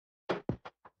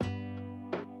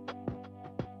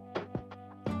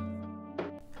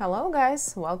Hello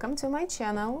guys, welcome to my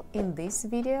channel. In this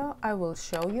video I will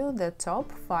show you the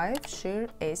top 5 Sheer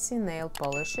Essie nail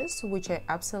polishes which I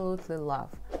absolutely love.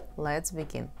 Let's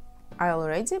begin. I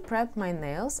already prepped my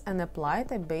nails and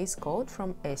applied a base coat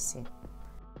from Essie.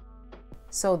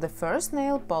 So the first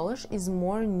nail polish is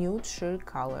more nude sheer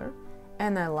color,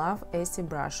 and I love Essie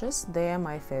brushes, they are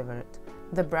my favorite.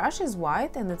 The brush is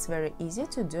white and it's very easy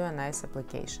to do a nice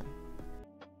application.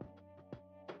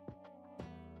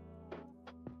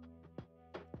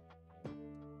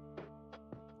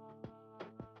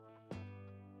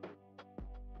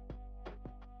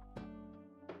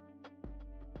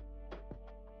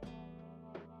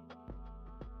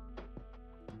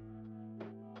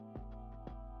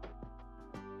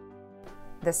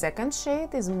 The second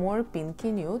shade is more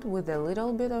pinky nude with a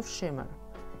little bit of shimmer.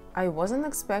 I wasn't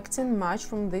expecting much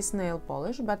from this nail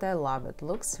polish, but I love it,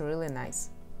 looks really nice.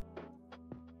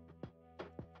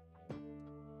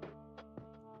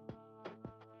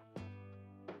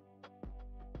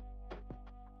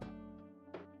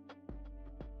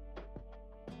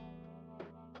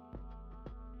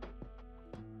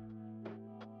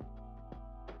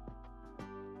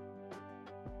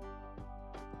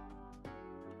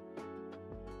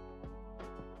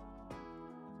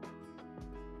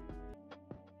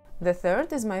 The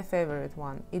third is my favorite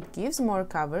one. It gives more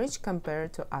coverage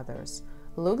compared to others.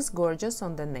 Looks gorgeous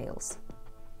on the nails.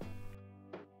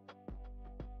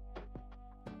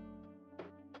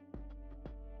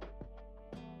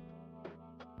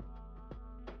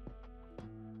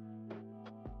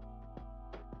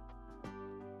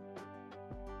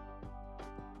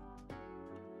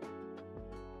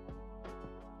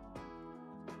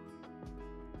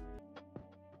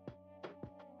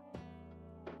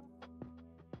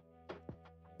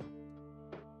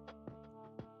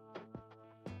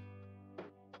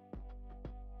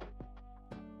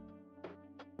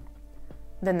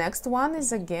 The next one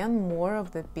is again more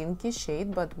of the pinky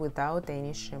shade but without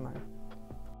any shimmer.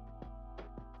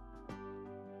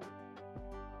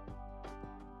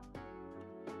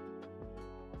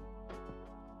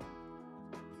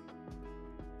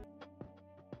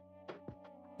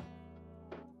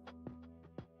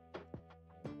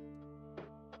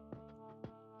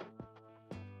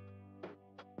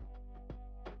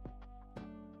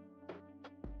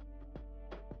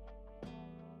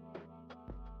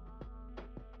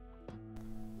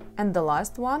 And the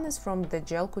last one is from the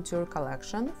Gel Couture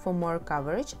collection. For more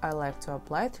coverage, I like to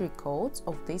apply 3 coats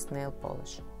of this nail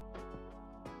polish.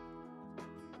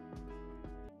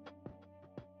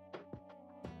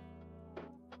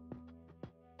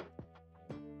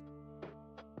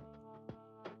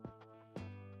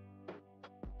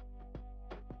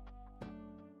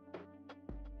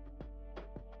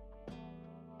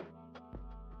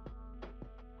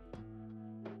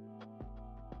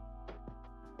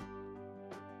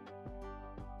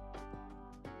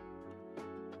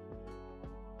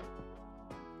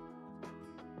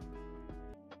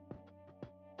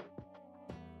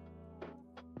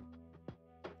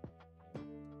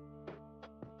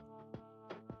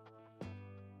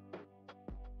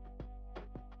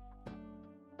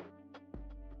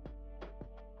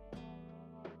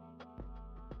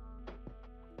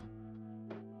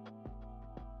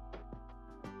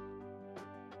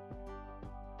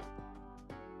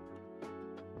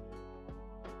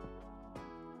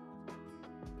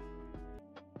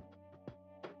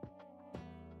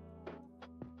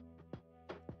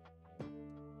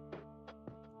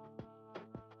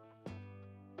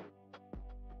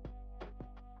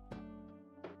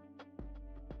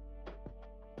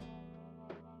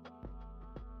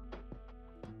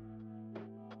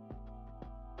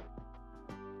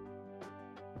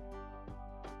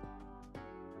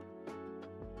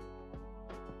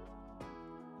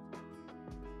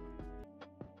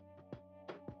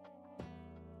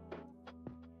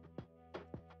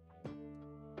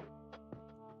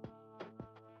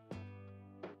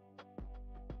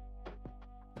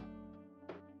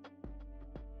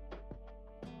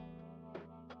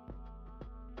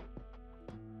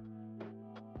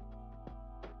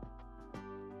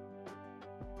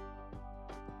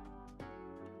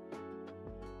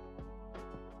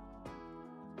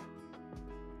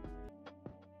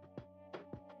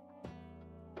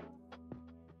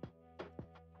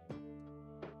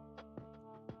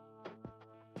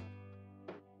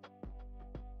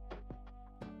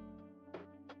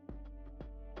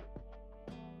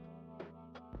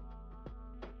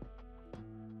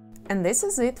 And this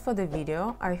is it for the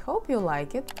video. I hope you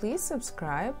like it. Please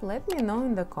subscribe, let me know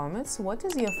in the comments what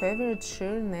is your favorite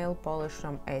sheer nail polish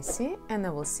from Essie, and I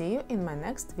will see you in my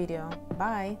next video.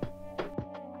 Bye!